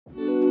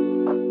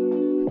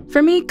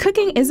For me,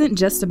 cooking isn't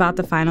just about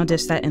the final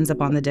dish that ends up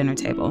on the dinner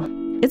table.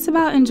 It's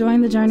about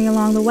enjoying the journey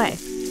along the way.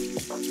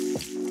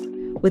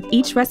 With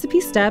each recipe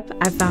step,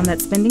 I've found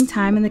that spending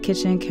time in the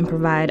kitchen can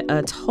provide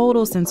a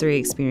total sensory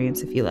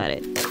experience if you let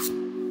it.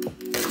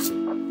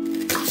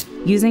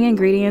 Using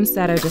ingredients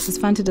that are just as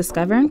fun to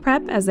discover and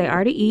prep as they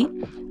are to eat,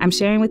 I'm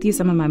sharing with you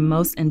some of my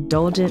most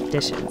indulgent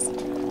dishes,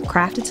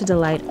 crafted to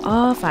delight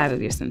all 5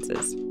 of your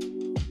senses.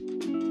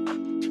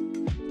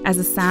 As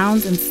the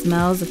sounds and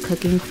smells of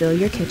cooking fill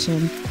your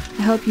kitchen,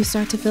 I hope you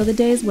start to feel the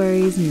day's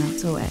worries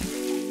melt away.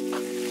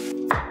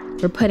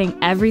 We're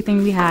putting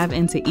everything we have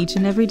into each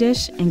and every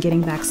dish and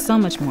getting back so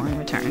much more in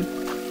return.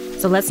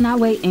 So let's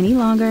not wait any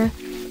longer.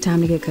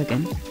 Time to get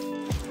cooking.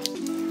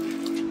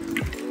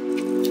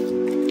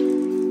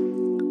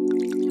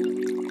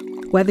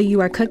 Whether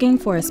you are cooking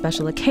for a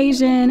special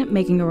occasion,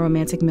 making a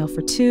romantic meal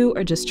for 2,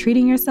 or just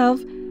treating yourself,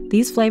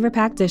 these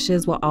flavor-packed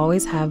dishes will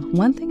always have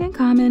one thing in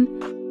common: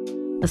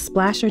 a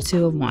splash or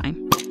 2 of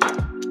wine.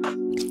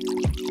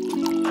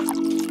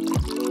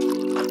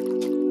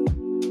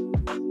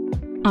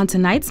 On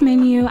tonight's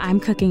menu, I'm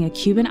cooking a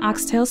Cuban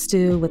Oxtail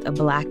Stew with a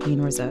Black Bean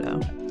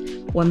Risotto.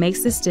 What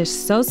makes this dish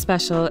so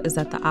special is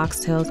that the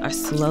oxtails are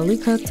slowly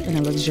cooked in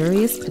a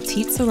luxurious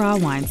Petite Syrah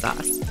wine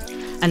sauce.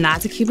 A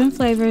nod to Cuban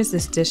flavors,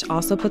 this dish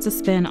also puts a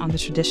spin on the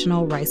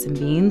traditional rice and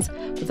beans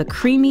with a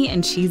creamy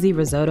and cheesy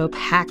risotto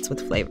packed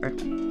with flavor.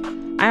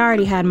 I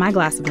already had my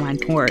glass of wine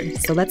poured,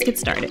 so let's get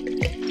started.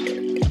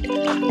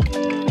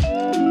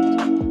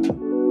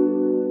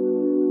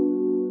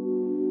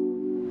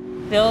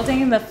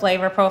 Building the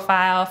flavor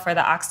profile for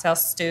the oxtail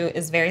stew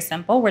is very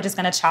simple. We're just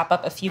gonna chop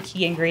up a few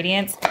key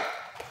ingredients.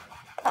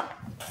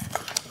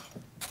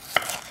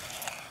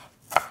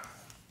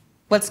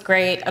 What's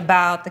great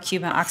about the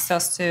Cuban oxtail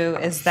stew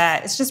is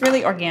that it's just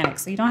really organic,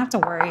 so you don't have to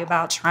worry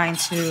about trying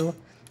to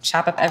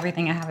chop up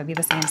everything and have it be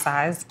the same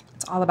size.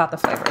 It's all about the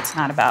flavor. It's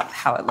not about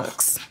how it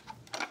looks.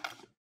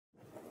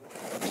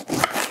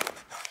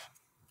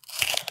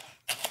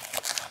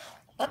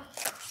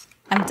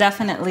 I'm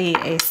definitely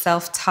a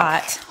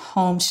self-taught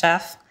home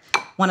chef.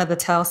 One of the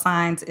tell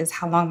signs is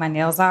how long my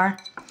nails are.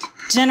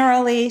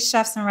 Generally,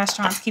 chefs in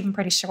restaurants keep them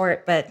pretty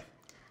short, but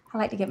I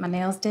like to get my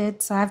nails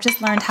did, so I've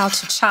just learned how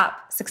to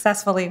chop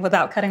successfully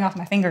without cutting off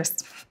my fingers.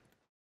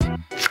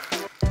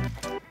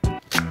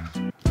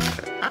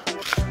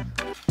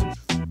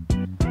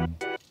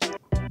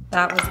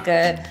 That was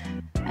good.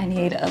 I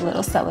need a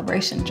little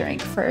celebration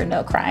drink for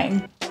no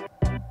crying.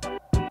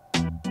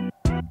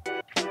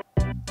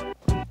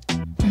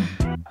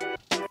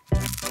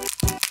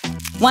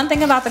 One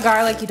thing about the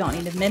garlic, you don't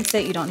need to mince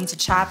it, you don't need to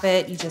chop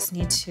it, you just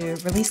need to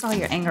release all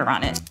your anger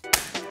on it.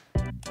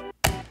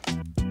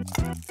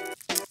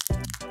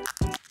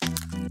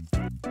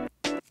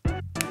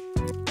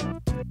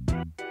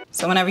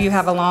 So whenever you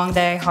have a long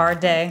day,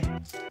 hard day,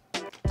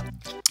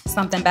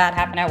 something bad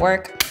happened at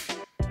work,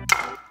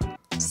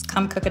 just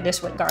come cook a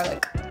dish with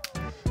garlic.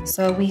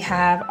 So we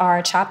have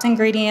our chopped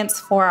ingredients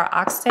for our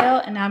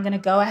oxtail, and now I'm gonna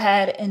go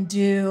ahead and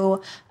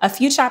do a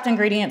few chopped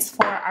ingredients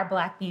for our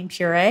black bean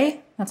puree.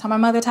 That's how my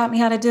mother taught me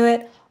how to do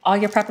it. All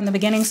your prep in the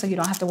beginning so you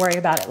don't have to worry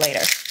about it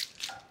later.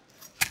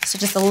 So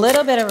just a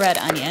little bit of red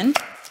onion.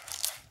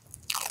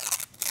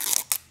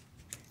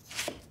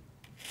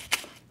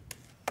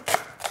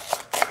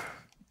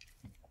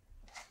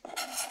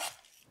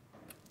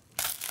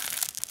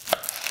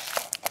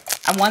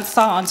 I once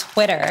saw on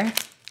Twitter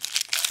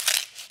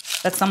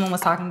that someone was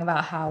talking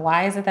about how,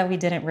 why is it that we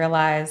didn't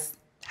realize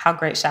how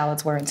great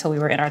shallots were until we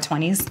were in our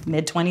 20s,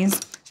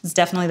 mid-20s? It's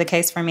definitely the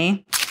case for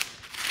me.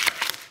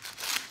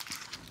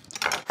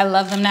 I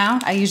love them now.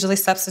 I usually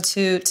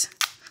substitute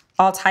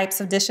all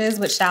types of dishes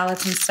with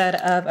shallots instead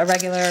of a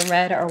regular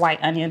red or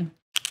white onion.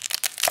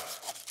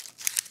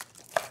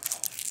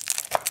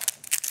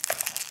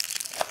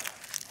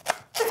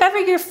 If ever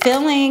you're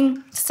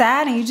feeling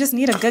sad and you just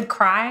need a good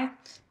cry,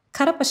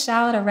 cut up a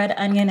shallot, a red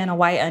onion, and a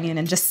white onion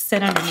and just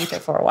sit underneath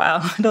it for a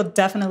while. It'll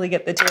definitely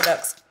get the tear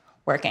ducts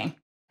working.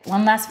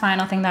 One last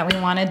final thing that we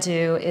want to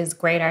do is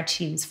grate our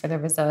cheese for the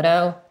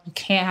risotto. You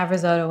can't have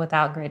risotto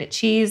without grated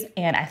cheese,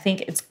 and I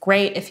think it's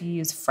great if you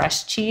use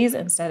fresh cheese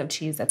instead of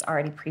cheese that's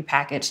already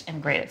prepackaged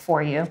and grated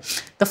for you.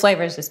 The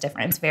flavor is just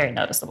different. It's very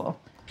noticeable.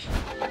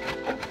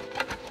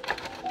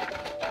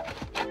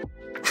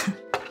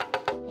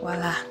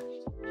 Voila.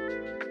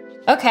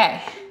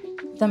 Okay.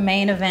 The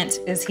main event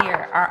is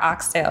here, our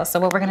oxtail. So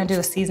what we're gonna do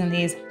is season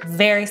these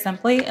very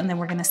simply, and then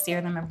we're gonna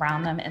sear them and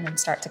brown them and then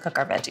start to cook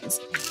our veggies.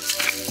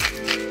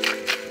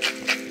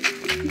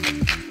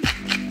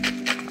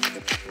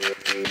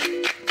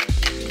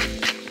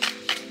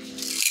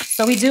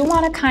 So we do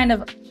wanna kind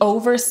of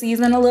over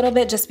season a little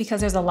bit just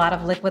because there's a lot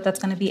of liquid that's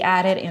gonna be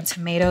added and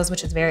tomatoes,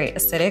 which is very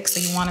acidic. So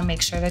you wanna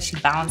make sure that you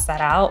balance that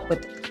out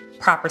with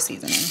proper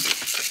seasoning.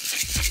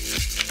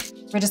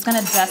 We're just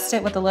gonna dust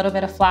it with a little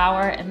bit of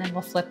flour and then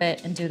we'll flip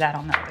it and do that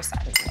on the other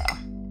side as well.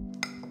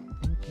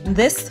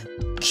 This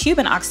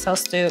Cuban oxtail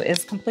stew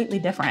is completely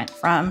different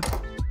from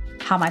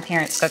how my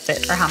parents cooked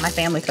it or how my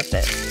family cooked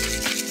it.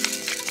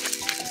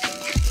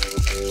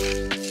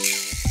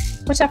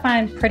 which I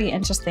find pretty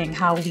interesting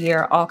how we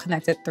are all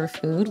connected through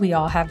food. We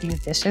all have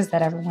these dishes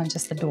that everyone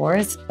just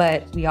adores,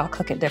 but we all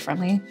cook it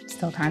differently.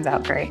 Still turns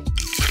out great.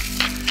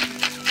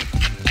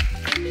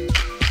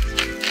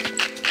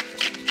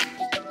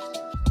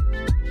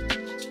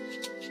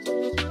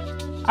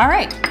 All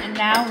right, and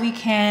now we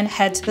can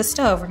head to the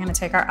stove. We're gonna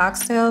take our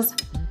oxtails.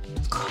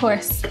 Of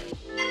course,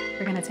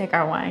 we're gonna take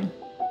our wine.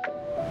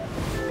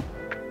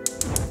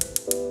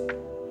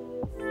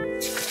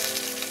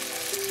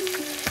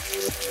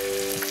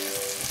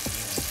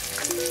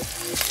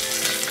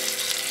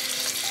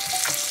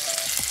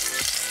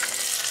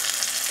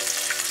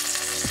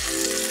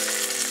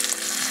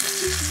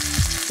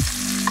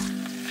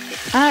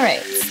 All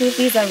right, see if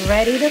these are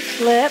ready to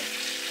flip.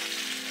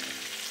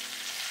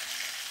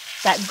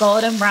 That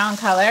golden brown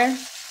color,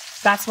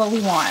 that's what we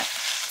want.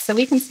 So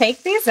we can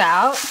take these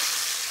out.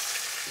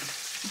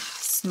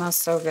 Smells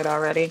so good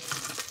already.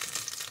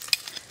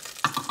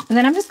 And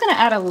then I'm just gonna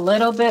add a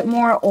little bit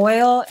more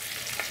oil.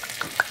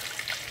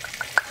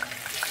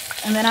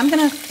 And then I'm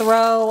gonna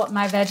throw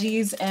my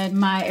veggies and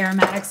my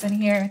aromatics in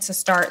here to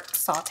start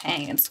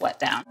sauteing and sweat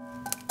down.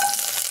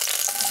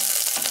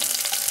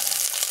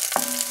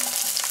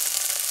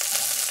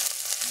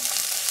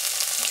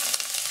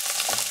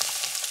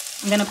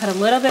 I'm gonna put a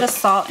little bit of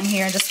salt in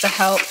here just to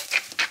help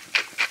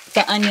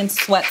the onions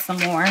sweat some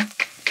more.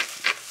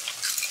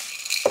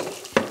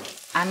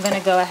 I'm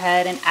gonna go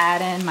ahead and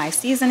add in my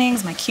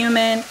seasonings, my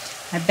cumin,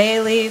 my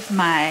bay leaf,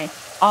 my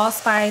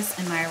allspice,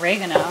 and my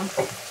oregano.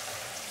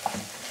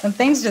 When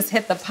things just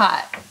hit the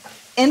pot,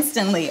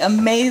 instantly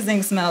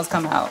amazing smells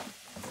come out.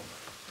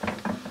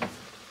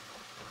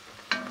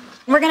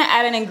 We're gonna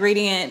add an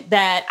ingredient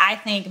that I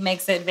think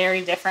makes it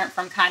very different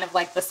from kind of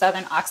like the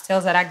Southern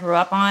oxtails that I grew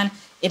up on.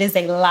 It is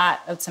a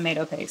lot of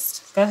tomato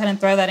paste. Go ahead and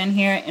throw that in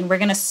here, and we're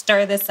gonna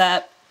stir this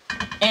up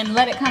and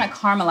let it kind of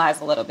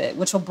caramelize a little bit,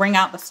 which will bring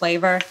out the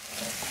flavor.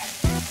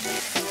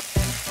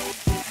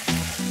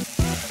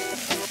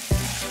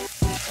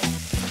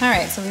 All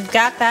right, so we've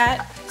got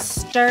that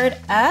stirred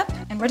up,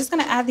 and we're just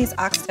gonna add these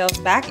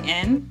oxtails back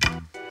in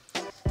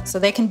so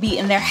they can be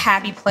in their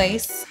happy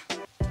place,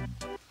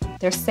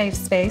 their safe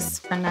space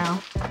for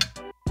now.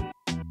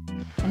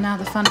 And now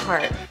the fun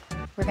part.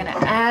 We're gonna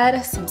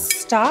add some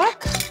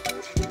stock.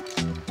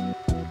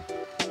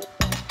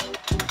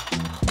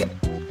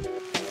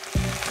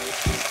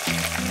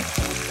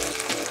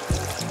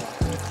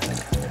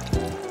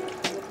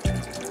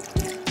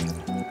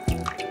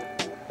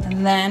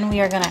 And then we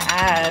are gonna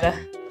add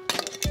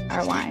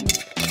our wine.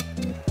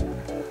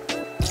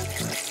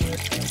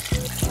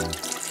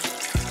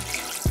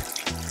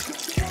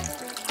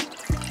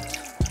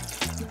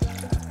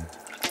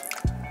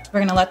 We're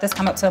gonna let this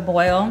come up to a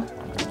boil.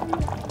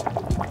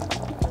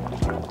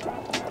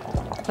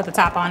 Put the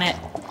top on it.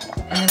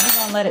 And then we're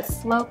gonna let it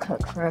slow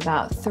cook for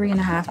about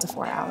 3.5 to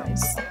 4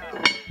 hours.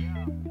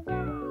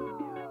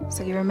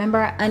 So you remember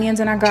our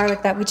onions and our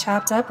garlic that we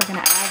chopped up? We're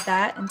gonna add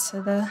that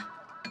into the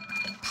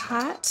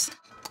pot.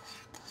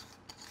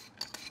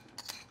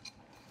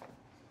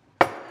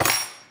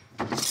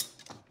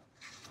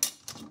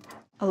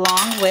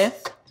 Along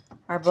with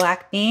our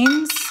black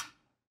beans.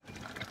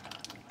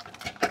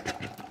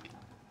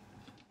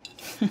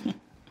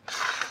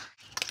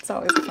 It's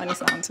always a funny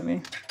song to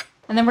me.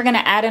 And then we're gonna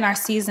add in our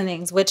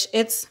seasonings, which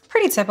it's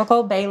pretty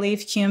typical: bay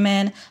leaf,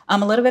 cumin, a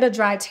little bit of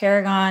dried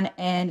tarragon,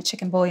 and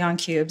chicken bouillon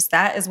cubes.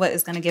 That is what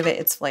is gonna give it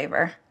its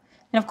flavor.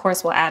 And of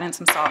course, we'll add in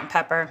some salt and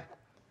pepper.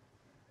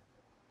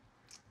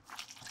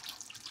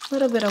 A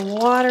little bit of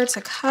water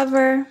to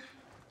cover.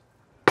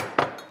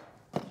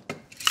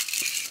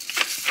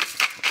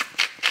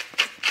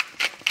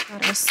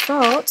 Got our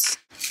salt.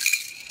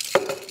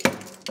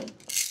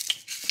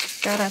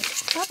 Got our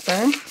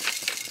pepper.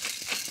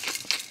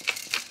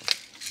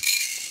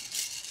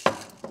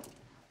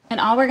 And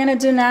all we're gonna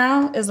do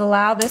now is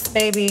allow this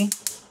baby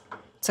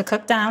to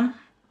cook down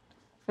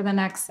for the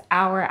next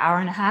hour, hour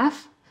and a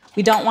half.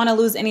 We don't wanna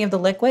lose any of the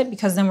liquid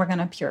because then we're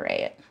gonna puree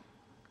it.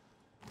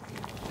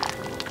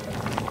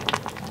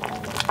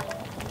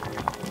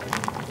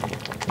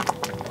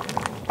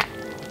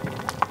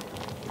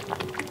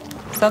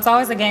 So it's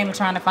always a game of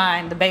trying to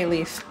find the bay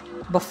leaf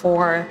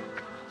before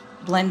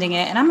blending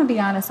it. And I'm gonna be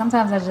honest,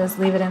 sometimes I just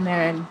leave it in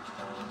there and,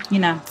 you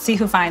know, see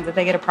who finds it.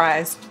 They get a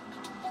prize.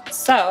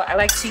 So I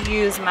like to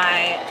use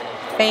my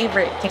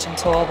favorite kitchen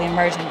tool, the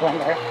immersion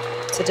blender,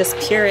 to just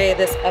puree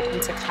this up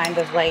into kind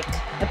of like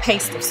a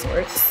paste of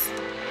sorts.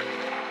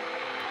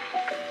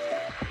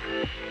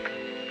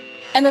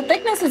 And the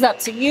thickness is up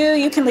to you.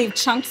 You can leave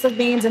chunks of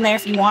beans in there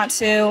if you want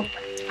to.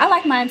 I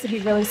like mine to be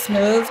really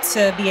smooth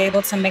to be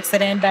able to mix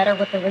it in better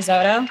with the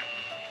risotto.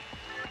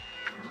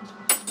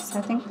 So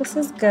I think this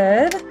is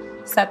good.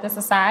 Set this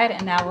aside,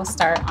 and now we'll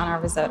start on our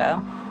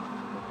risotto.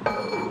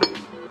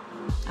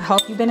 I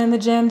hope you've been in the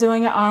gym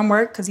doing your arm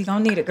work, because you're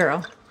gonna need it,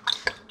 girl.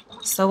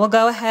 So we'll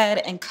go ahead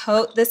and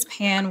coat this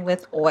pan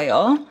with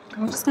oil.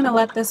 We're just gonna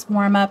let this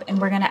warm up, and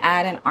we're gonna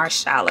add in our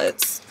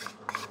shallots.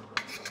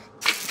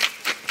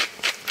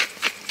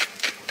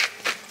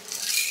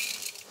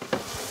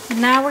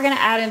 Now we're gonna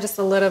add in just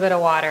a little bit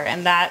of water,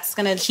 and that's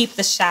gonna keep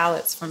the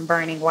shallots from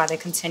burning while they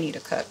continue to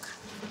cook.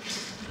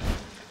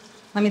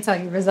 Let me tell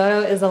you,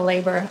 risotto is a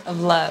labor of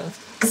love.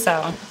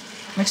 So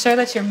make sure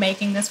that you're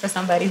making this for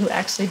somebody who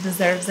actually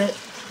deserves it.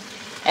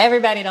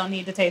 Everybody don't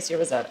need to taste your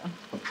risotto.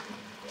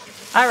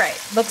 All right,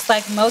 looks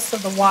like most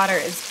of the water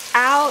is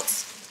out.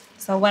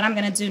 So what I'm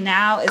gonna do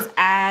now is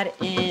add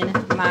in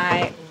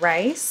my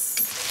rice.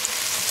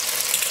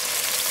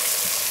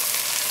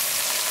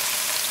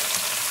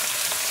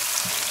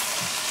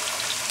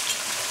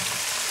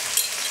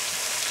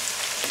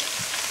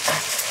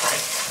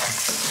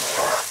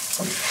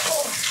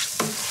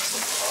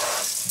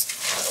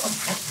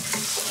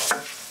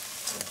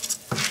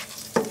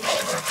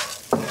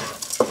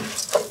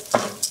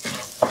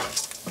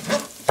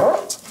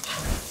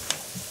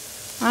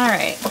 All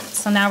right,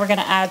 so now we're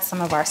gonna add some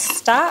of our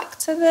stock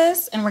to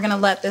this, and we're gonna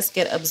let this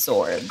get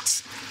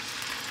absorbed.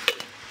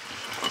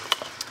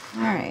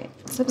 All right,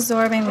 it's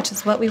absorbing, which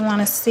is what we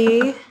wanna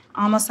see.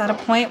 Almost at a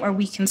point where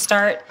we can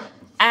start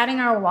adding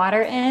our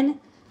water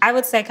in. I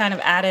would say kind of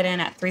add it in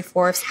at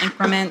 3/4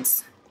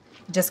 increments.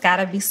 You just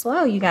gotta be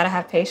slow, you gotta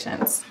have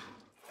patience.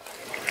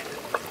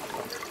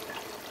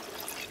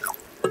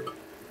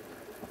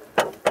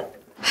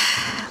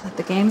 Let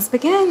the games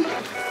begin.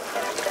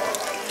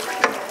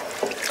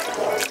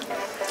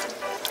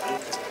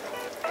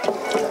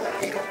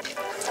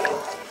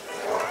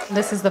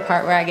 This is the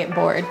part where I get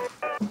bored.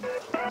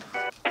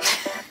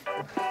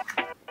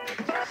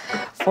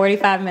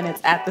 45 minutes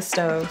at the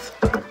stove.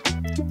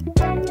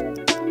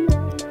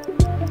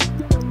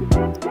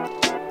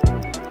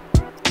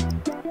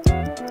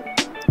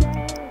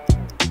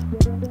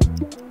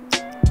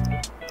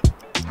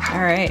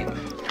 All right,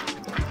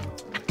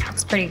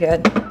 it's pretty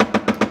good.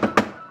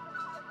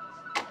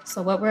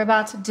 So what we're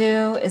about to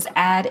do is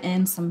add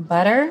in some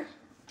butter.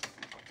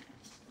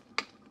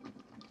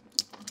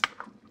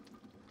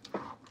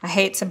 I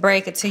hate to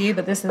break it to you,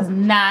 but this is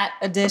not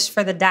a dish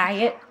for the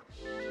diet.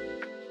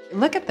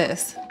 Look at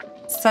this.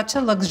 Such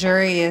a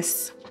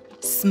luxurious,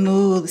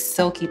 smooth,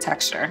 silky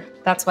texture.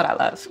 That's what I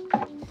love.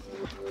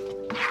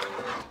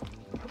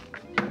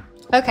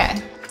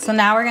 Okay, so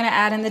now we're gonna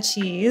add in the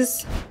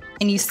cheese.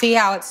 And you see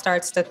how it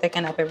starts to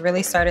thicken up. It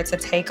really started to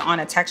take on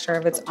a texture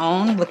of its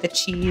own with the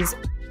cheese.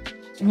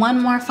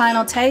 One more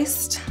final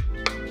taste.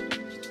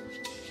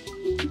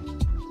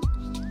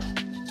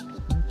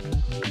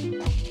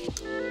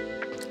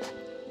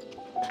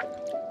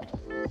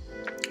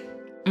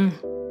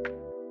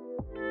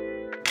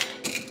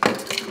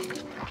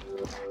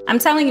 I'm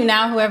telling you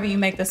now, whoever you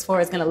make this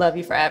for is gonna love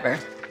you forever.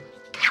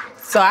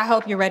 So I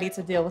hope you're ready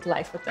to deal with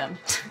life with them,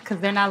 because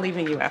they're not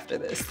leaving you after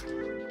this.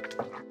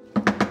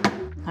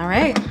 All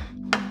right,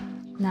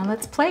 now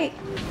let's plate.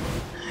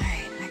 All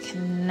right, I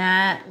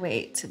cannot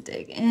wait to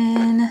dig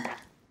in.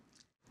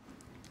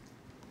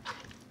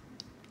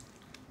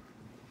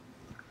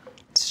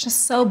 It's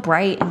just so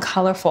bright and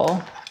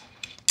colorful.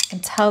 I can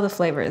tell the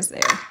flavor is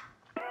there.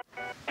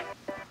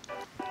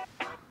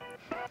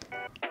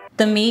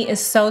 The meat is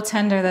so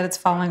tender that it's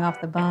falling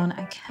off the bone.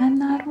 I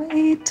cannot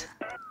wait.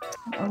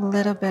 A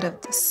little bit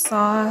of the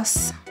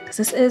sauce, because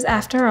this is,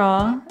 after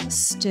all, a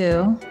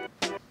stew.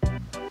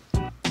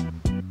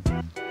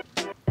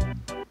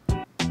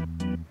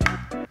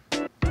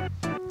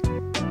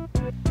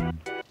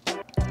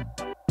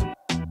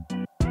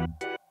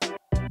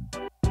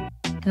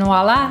 And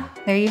voila,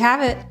 there you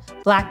have it.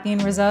 Black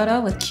bean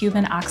risotto with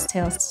Cuban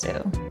oxtail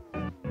stew.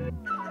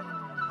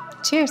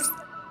 Cheers.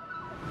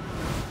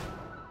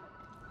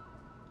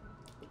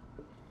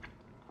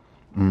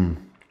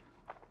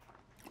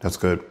 That's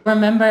good.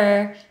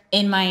 Remember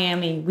in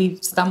Miami, we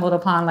stumbled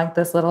upon like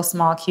this little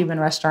small Cuban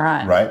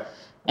restaurant. Right.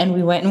 And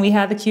we went and we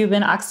had the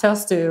Cuban oxtail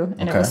stew,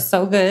 and it was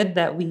so good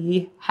that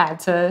we had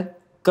to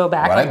go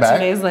back like 2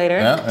 days later.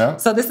 Yeah.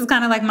 So this is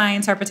kind of like my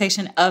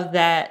interpretation of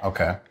that.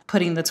 Okay.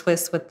 Putting the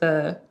twist with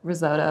the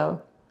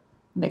risotto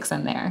mix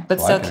in there,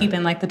 but still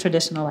keeping like the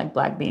traditional like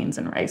black beans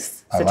and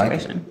rice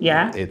situation. Like it.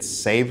 Yeah. It's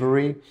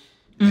savory.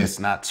 It's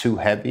not too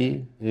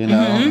heavy, you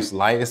know. It's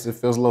light. It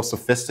feels a little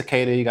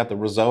sophisticated. You got the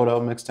risotto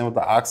mixed in with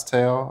the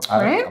oxtail.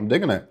 I'm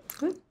digging it.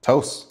 Good.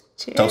 Toast.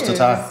 Cheers. Toast to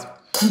tie.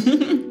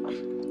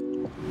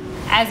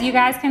 As you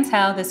guys can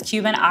tell, this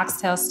Cuban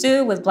oxtail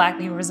stew with black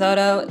bean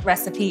risotto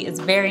recipe is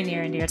very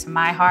near and dear to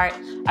my heart.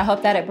 I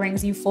hope that it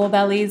brings you full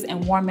bellies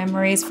and warm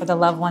memories for the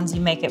loved ones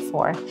you make it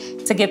for.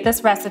 To get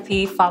this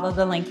recipe, follow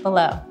the link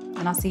below.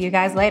 And I'll see you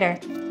guys later.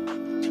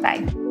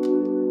 Bye.